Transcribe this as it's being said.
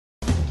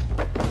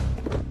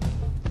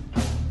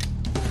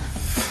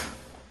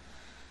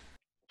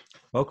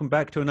Welcome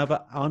back to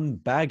another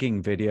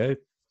unbagging video.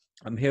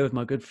 I'm here with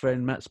my good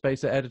friend Matt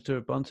Spaiser, editor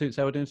of Bonsuits.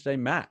 How are we doing today,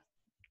 Matt?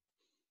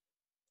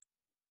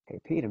 Hey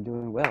Pete, I'm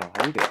doing well.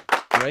 How are you doing?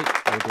 Great.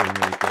 We're doing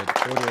really good.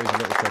 Audio is a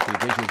little choppy,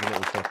 visuals a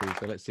little choppy,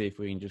 so let's see if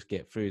we can just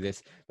get through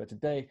this. But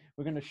today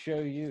we're going to show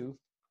you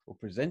or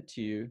present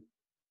to you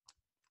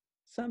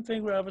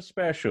something rather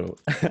special.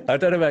 I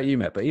don't know about you,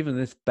 Matt, but even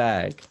this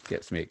bag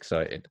gets me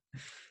excited.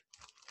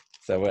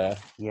 So,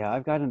 Yeah,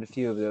 I've gotten a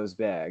few of those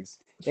bags.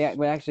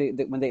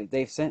 When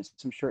they've sent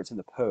some shirts in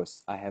the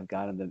post, I have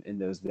gotten them in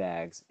those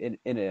bags in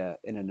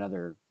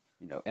another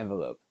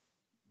envelope.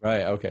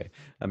 right, okay.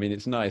 I mean,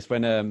 it's nice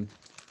when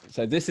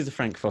so this is a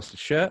Frank Foster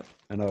shirt,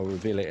 and I'll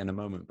reveal it in a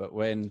moment. But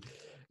when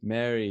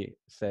Mary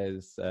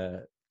says, do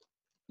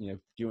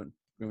you want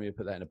me to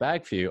put that in a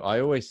bag for you?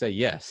 I always say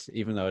yes,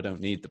 even though I don't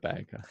need the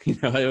bag.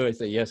 I always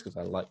say yes because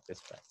I like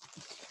this bag.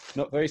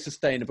 Not very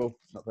sustainable,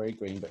 not very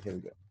green, but here we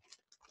go.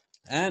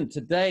 And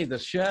today, the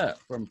shirt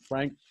from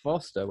Frank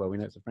Foster. Well, we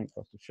know it's a Frank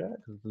Foster shirt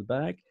because of the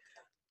bag.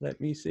 Let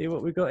me see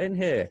what we got in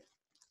here.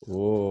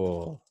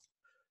 Oh,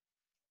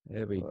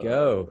 there we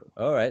go.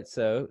 Whoa. All right,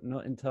 so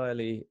not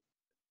entirely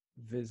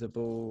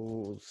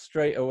visible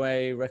straight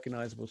away,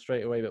 recognizable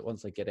straight away, but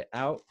once I get it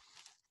out,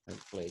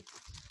 hopefully.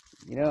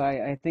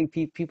 I think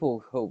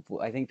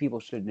I think people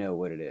should know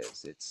what it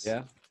is.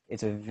 Yeah.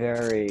 It's a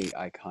very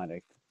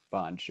iconic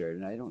Bond shirt,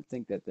 and I don't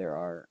think that there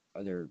are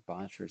other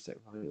Bond shirts that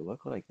really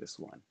look like this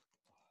one.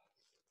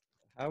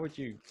 How would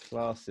you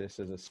class this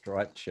as a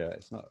striped shirt?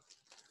 It's not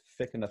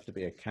thick enough to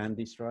be a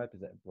candy stripe. Is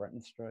that a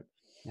Breton stripe?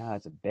 No,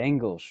 it's a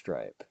Bengal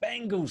stripe.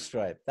 Bengal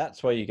stripe.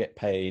 That's why you get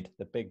paid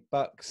the big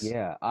bucks.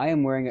 Yeah,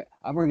 I'm wearing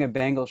a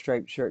Bengal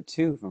striped shirt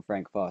too from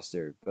Frank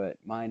Foster, but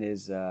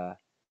mine's not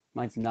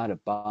a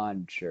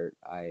Bond shirt.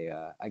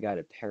 I got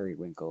a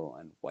periwinkle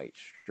and white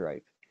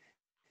stripe,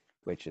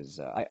 which is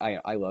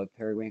I love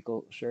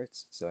periwinkle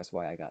shirts, so that's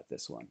why I got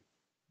this one.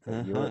 But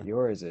Uh-huh.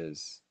 yours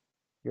is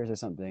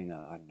something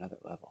on another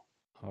level.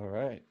 All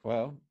right.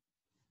 Well,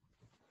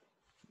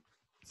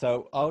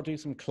 so I'll do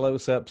some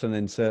close-ups and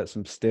insert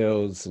some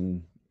stills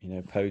and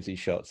posy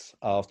shots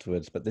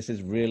afterwards. But this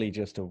is really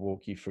just to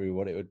walk you through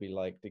what it would be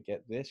like to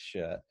get this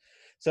shirt.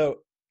 So,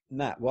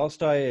 Nat,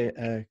 whilst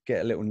I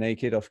get a little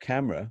naked off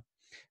camera,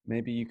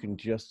 maybe you can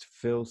just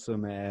fill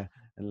some air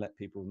and let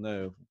people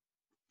know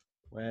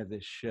where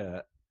this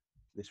shirt,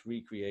 this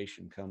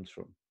recreation comes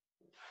from.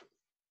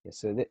 Yeah,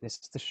 so this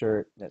is the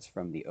shirt that's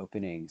from the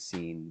opening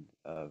scene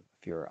of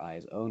For Your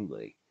Eyes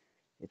Only.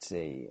 It's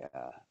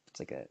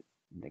like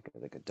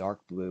a dark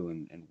blue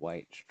and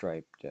white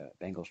striped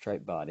Bengal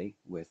striped body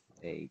with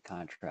a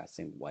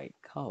contrasting white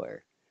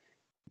collar.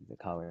 The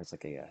collar is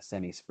like a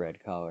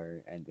semi-spread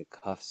collar, and the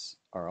cuffs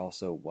are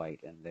also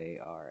white, and they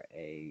are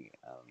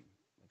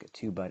like a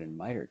two-button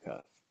miter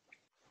cuff.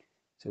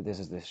 So this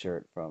is the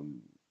shirt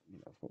from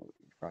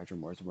Roger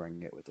Moore's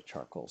wearing it with a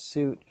charcoal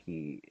suit.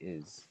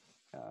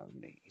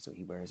 So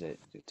he wears it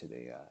to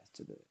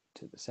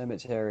the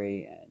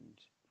cemetery, and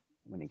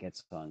when he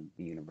gets on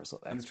the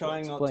Universal I'm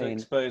trying Express not to plane.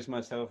 expose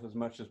myself as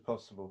much as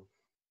possible.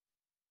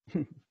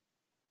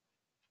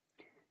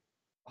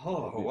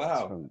 Oh, It's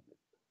wow. from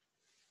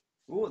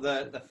Oh,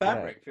 the yeah.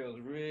 fabric feels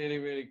really,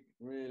 really,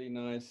 really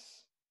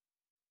nice.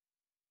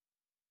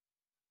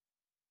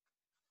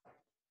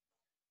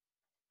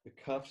 The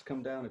cuffs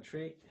come down a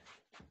treat.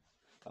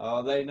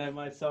 Oh, they know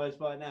my size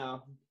by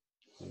now.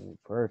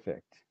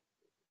 Perfect.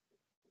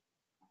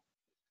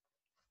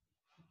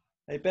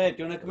 Hey, babe,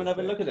 do you want to come and have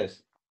a look at Perfect.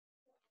 this?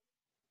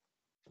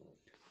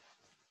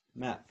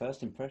 Matt,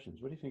 first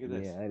impressions. What do you think of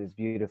this? Yeah, that is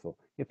beautiful.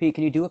 Yeah, Pete,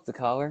 can you do up the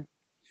collar?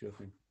 Sure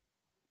thing.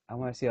 I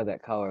want to see how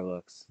that collar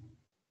looks.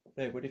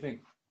 Babe, what do you think?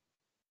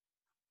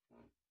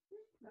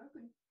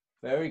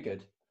 Very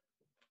good.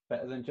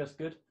 Better than just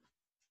good?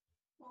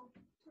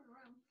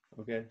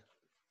 Okay.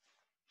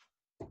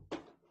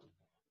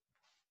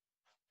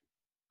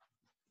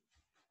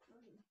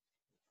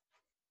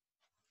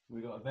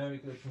 We got a very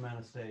good from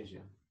Anastasia.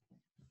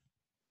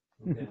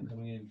 Okay, I'm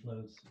coming in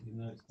close, even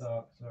though it's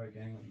dark. Sorry,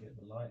 gang, let me get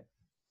the light.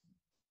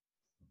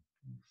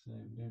 So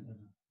we don't have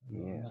a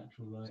lot Yeah. of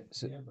natural light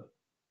So, here, but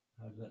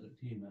how does that look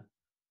to you, Matt?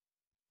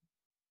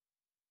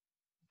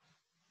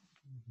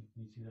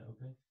 Can you see that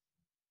okay?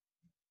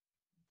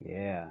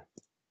 yeah,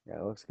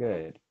 that looks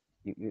good.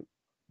 You,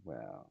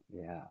 well,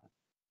 yeah.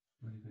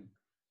 What do you think?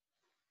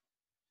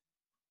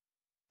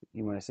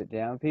 You want to sit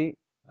down, Pete?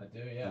 I do,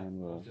 yeah.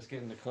 And I was we'll, just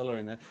getting the colour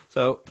in there.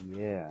 So,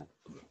 yeah,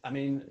 I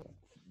mean,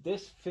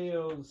 this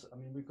feels. I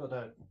mean, we've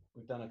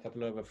done a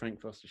couple of other Frank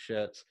Foster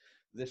shirts.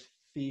 This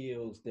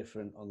feels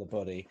different on the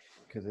body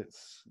because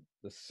it's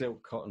the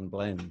silk cotton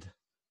blend,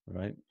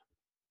 right?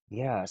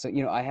 yeah. So,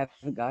 I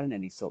haven't gotten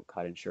any silk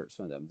cotton shirts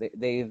from them.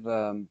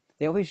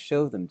 They always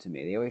show them to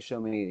me. They always show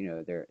me,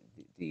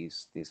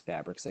 these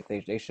fabrics. Like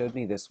they showed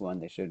me this one.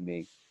 They showed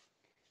me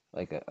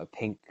like a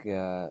pink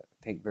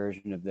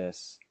version of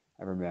this.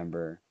 I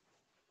remember.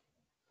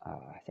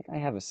 I think I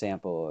have a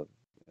sample of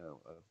the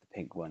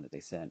pink one that they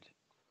sent.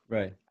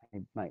 Right. I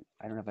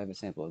don't know if I have a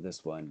sample of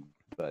this one,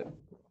 but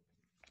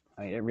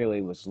it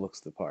really looks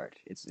the part.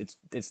 It's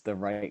the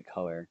right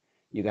color.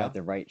 you Yeah. got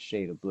the right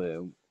shade of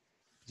blue.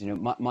 You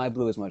know, my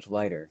blue is much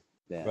lighter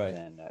Right.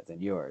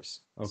 than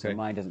yours, so Okay.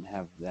 mine doesn't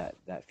have that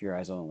For Your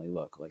Eyes Only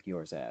look like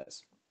yours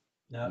has.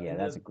 Now Yeah, in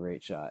that's a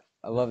great shot.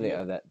 I the love the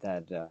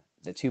view.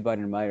 the two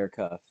button miter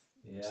cuff.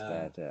 It's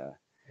Yeah, that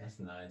that's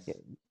nice. yeah,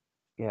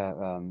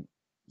 yeah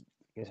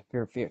yes,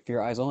 For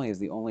Your Eyes Only is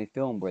the only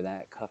film where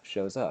that cuff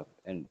shows up,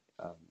 and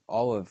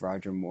all of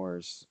Roger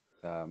Moore's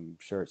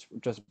shirts,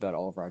 just about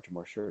all of Roger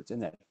Moore's shirts in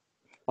that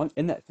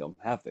film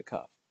have the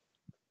cuff.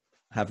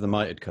 Have the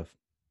mitered cuff.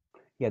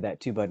 Yeah, that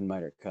two button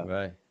miter cuff.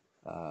 Right.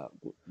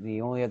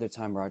 The only other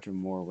time Roger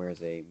Moore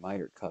wears a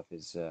mitered cuff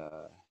is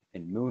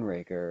in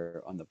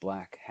Moonraker on the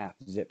black half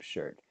zip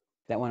shirt.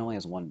 That one only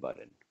has one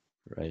button.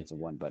 Right. It's a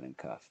one button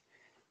cuff.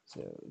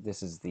 So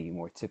this is the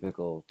more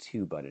typical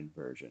two button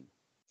version.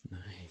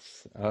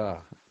 Nice.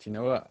 Ah, do you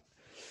know what?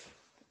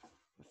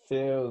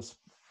 Feels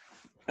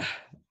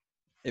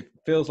it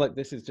feels like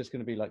this is just going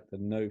to be like the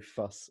no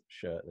fuss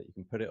shirt that you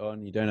can put it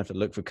on. You don't have to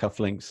look for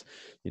cufflinks.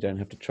 You don't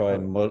have to try Oh,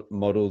 and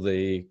model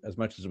the. As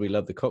much as we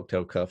love the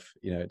cocktail cuff,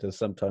 it does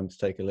sometimes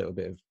take a little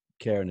bit of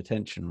care and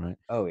attention, right?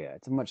 oh yeah,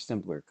 it's a much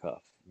simpler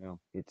cuff. Yeah.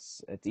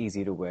 It's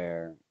easy to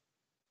wear.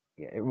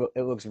 Yeah,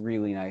 it looks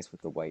really nice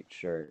with the white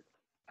shirt.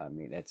 I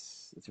mean,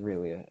 it's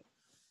really a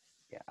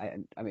yeah.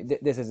 I mean,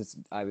 this is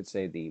I would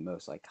say the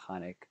most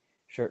iconic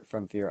shirt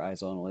from For Your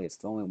Eyes Only. It's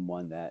the only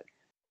one that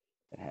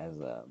it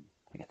has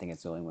I think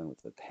it's the only one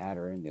with the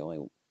pattern, the only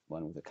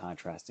one with a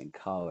contrasting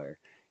color,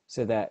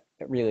 so that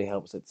it really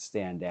helps it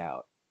stand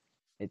out.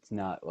 It's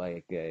not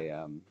like a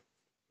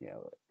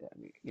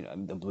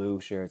the blue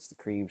shirts, the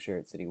cream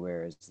shirts that he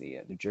wears,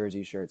 the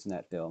jersey shirts in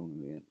that film.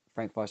 I mean,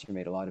 Frank Foster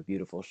made a lot of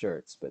beautiful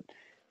shirts, but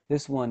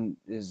this one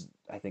is,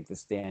 I think, the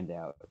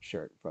standout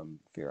shirt from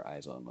For Your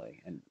Eyes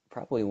Only, and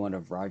probably one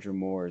of Roger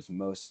Moore's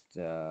most,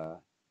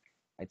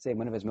 I'd say,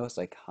 one of his most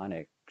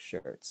iconic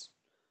shirts.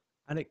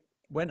 And it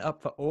went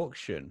up for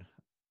auction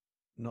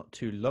not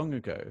too long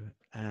ago.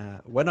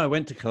 When I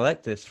went to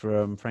collect this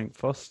from Frank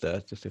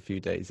Foster just a few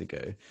days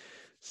ago,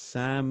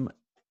 Sam,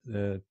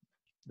 the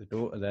the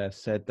daughter there,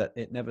 said that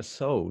it never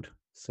sold.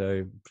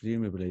 So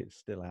presumably it's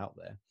still out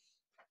there,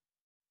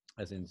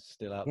 as in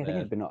still out Yeah, I think it there.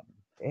 had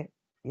been, it,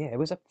 yeah, it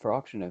was up for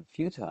auction a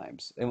few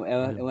times,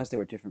 Yeah. unless there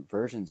were different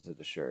versions of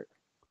the shirt.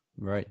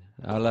 Right.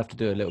 I'll have to I'm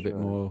do a not little bit sure.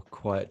 more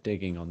quiet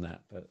digging on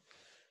that. But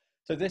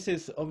so this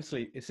is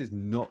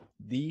not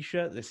the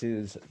shirt. This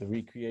is the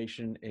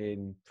recreation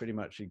in pretty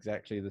much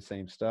exactly the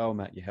same style.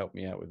 Matt, you helped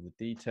me out with the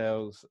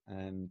details,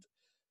 and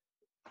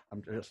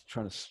I'm just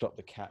trying to stop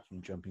the cat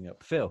from jumping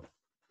up. Phil,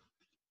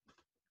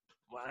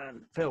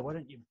 why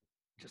don't you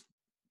just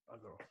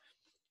bugger off?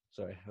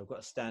 Sorry, I've got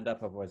to stand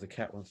up, otherwise the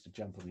cat wants to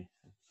jump on me.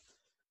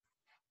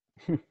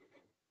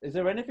 Is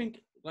there anything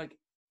like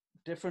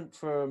different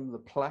from the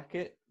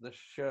placket, the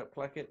shirt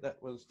placket,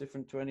 that was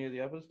different to any of the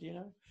others? Do you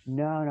know?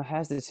 No, no, it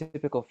has the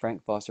typical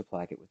Frank Foster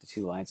placket with the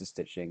two lines of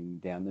stitching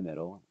down the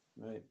middle,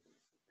 Right.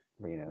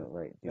 The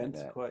right, vents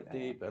are quite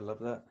deep. I love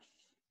that.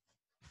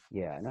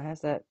 yeah, and it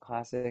has that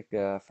classic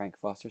Frank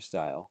Foster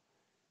style.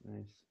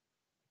 Nice.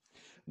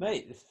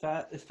 Mate,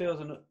 this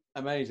feels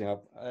amazing.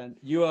 And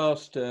you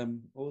asked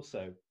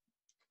also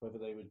whether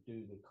they would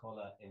do the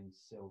collar in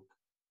silk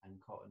and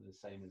cotton the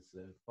same as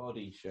the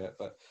body shirt,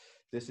 but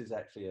this is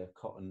actually a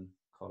cotton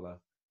collar.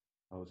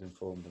 I was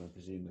informed, and I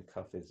presume the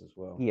cuff is as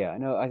well. Yeah,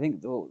 no, I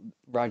think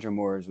Roger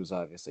Moore's was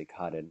obviously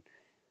cotton.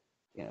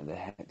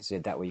 So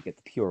that way you get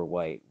the pure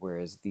white,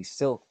 whereas the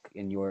silk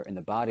in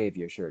the body of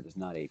your shirt is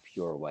not a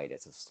pure white;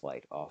 it's a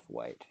slight off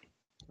white.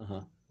 Uh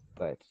huh.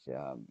 But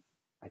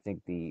I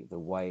think the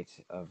white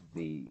of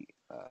the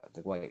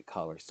white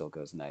collar still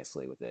goes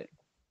nicely with it.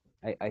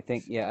 I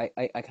think yeah,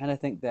 I kind of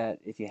think that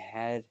if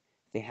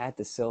they had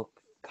the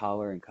silk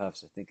collar and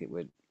cuffs, I think it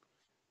would.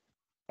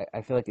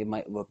 I feel like it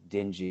might look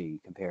dingy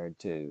compared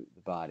to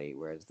the body,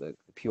 whereas the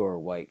pure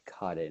white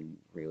cotton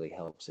really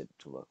helps it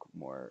to look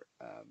more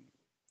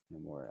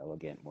more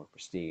elegant, more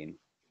pristine.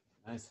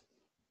 Nice.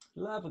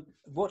 Love it.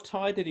 What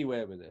tie did he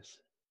wear with this?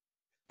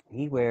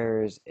 He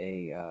wears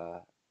a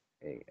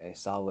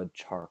solid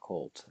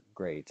charcoal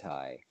gray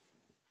tie.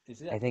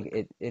 Is I that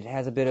think it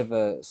has a bit of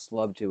a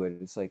slub to it.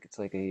 It's like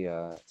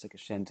a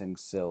Shenton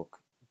silk,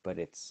 but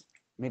it's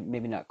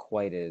maybe not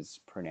quite as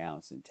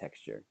pronounced in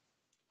texture.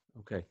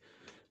 okay?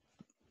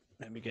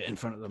 Let me get in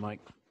front of the mic.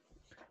 Do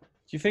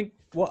you think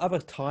what other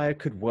tie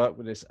could work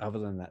with this other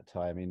than that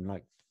tie? I mean,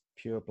 like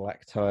pure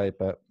black tie,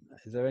 but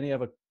is there any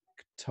other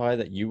tie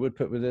that you would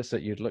put with this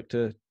that you'd look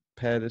to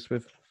pair this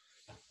with?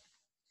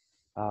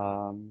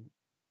 Um,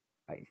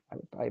 I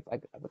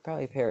would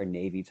probably pair a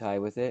navy tie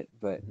with it,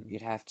 but Mhm.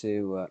 you'd have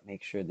to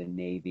make sure the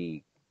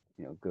navy,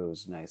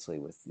 goes nicely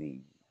with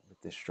the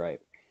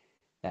stripe.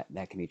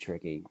 That can be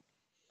tricky.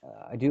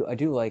 I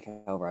do like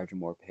how Roger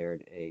Moore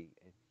paired a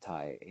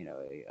tie,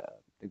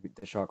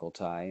 the charcoal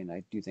tie, and I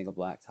do think a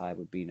black tie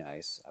would be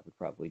nice. I would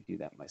probably do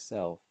that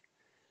myself.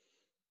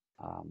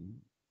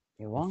 Um,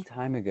 a long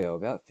time ago,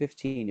 about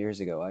 15 years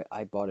ago,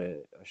 I bought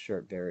a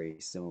shirt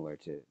very similar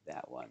to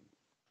that one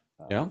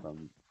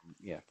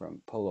Yeah.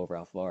 from Polo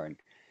Ralph Lauren.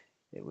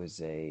 It was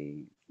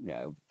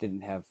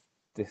didn't have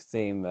the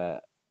same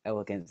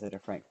elegance that a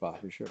Frank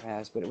Foster shirt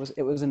has, but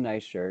it was a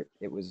nice shirt.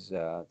 It was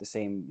the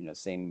same,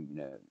 same,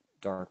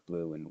 dark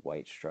blue and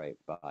white stripe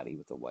body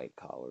with a white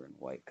collar and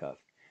white cuff.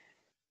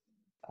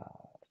 Uh,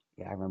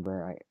 yeah, I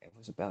remember it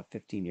was about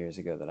 15 years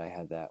ago that I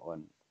had that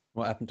one.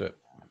 What happened to it?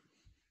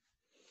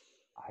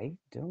 I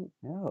don't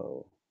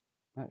know.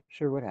 Not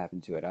sure what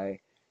happened to it. I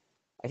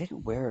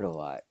didn't wear it a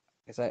lot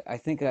because I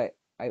think I,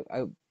 I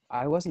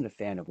I wasn't a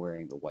fan of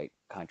wearing the white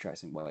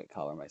contrasting white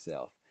collar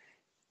myself.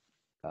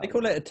 They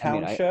call it a I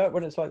mean, town shirt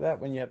when it's like that,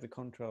 when you have the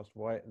contrast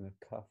white and the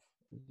cuff.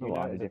 Do a you know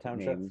lot it of as a different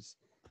town shirt? names.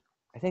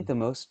 I think the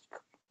most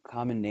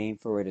common name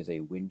for it is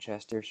a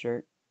Winchester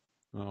shirt,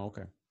 Oh,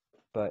 okay.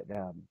 but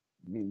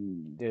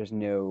there's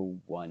no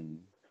one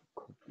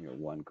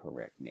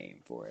correct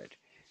name for it.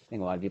 I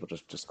think a lot of people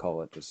just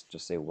call it just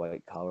say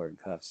white collar and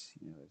cuffs.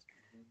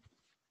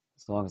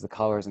 As long as the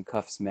collars and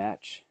cuffs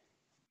match.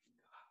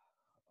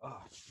 Oh,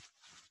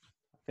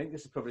 I think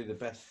this is probably the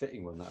best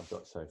fitting one that I've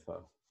got so far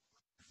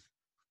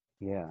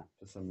Yeah,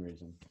 for some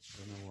reason. I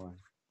don't know why.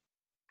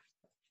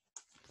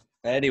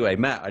 Anyway,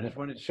 Matt, I yeah, just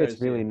wanted to it show fits this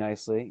to you. really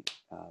nicely.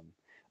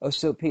 Oh,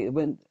 so Pete,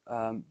 do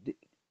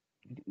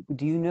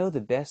you know the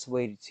best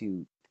way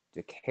to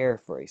care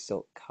for a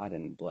silk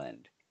cotton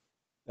blend?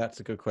 That's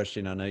a good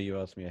question. I know you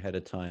asked me ahead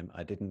of time.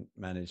 I didn't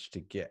manage to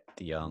get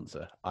the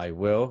answer. I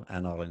will,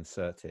 and I'll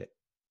insert it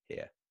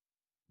here.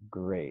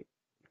 Great.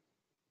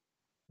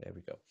 There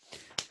we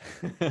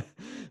go.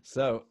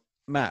 So,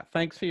 Matt,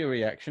 thanks for your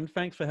reaction.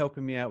 Thanks for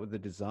helping me out with the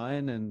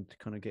design and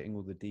kind of getting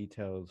all the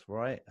details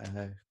right.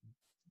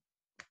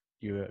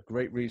 You're a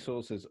great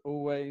resource as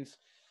always.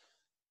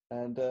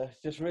 And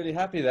just really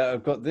happy that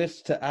I've got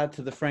this to add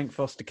to the Frank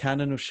Foster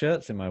canon of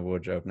shirts in my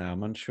wardrobe now.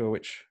 I'm unsure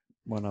which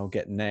one I'll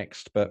get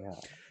next, but Yeah.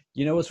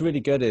 you know what's really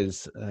good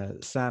is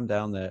Sam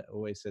down there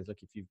always says,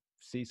 look, if you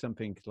see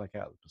something like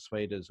out of the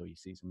Persuaders or you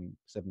see something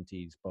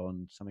 70s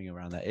Bond, something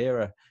around that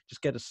era,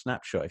 just get a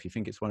snapshot. If you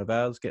think it's one of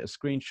ours, get a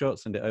screenshot,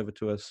 send it over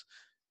to us.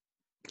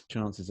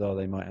 Chances are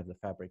they might have the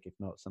fabric, if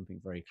not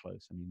something very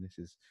close. I mean, this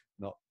is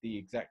not the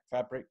exact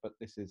fabric, but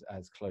this is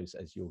as close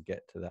as you'll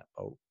get to that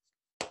bolt.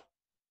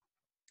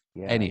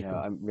 Yeah, no,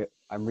 Anywho,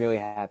 I'm really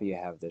happy you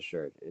have this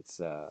shirt.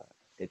 It's a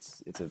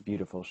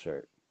beautiful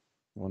shirt.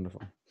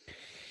 wonderful.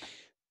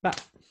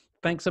 Matt,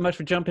 thanks so much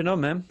for jumping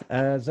on, man.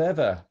 As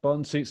ever,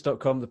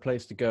 bondsuits.com, the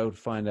place to go to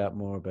find out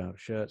more about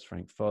shirts,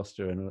 Frank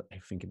Foster, and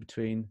everything in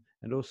between.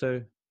 And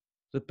also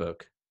the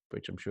book,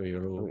 which I'm sure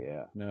you'll Oh all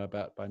yeah. know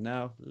about by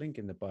now. Link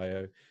in the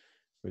bio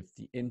with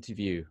the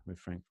interview with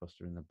Frank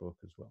Foster in the book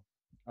as well.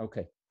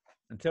 Okay,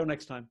 until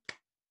next time.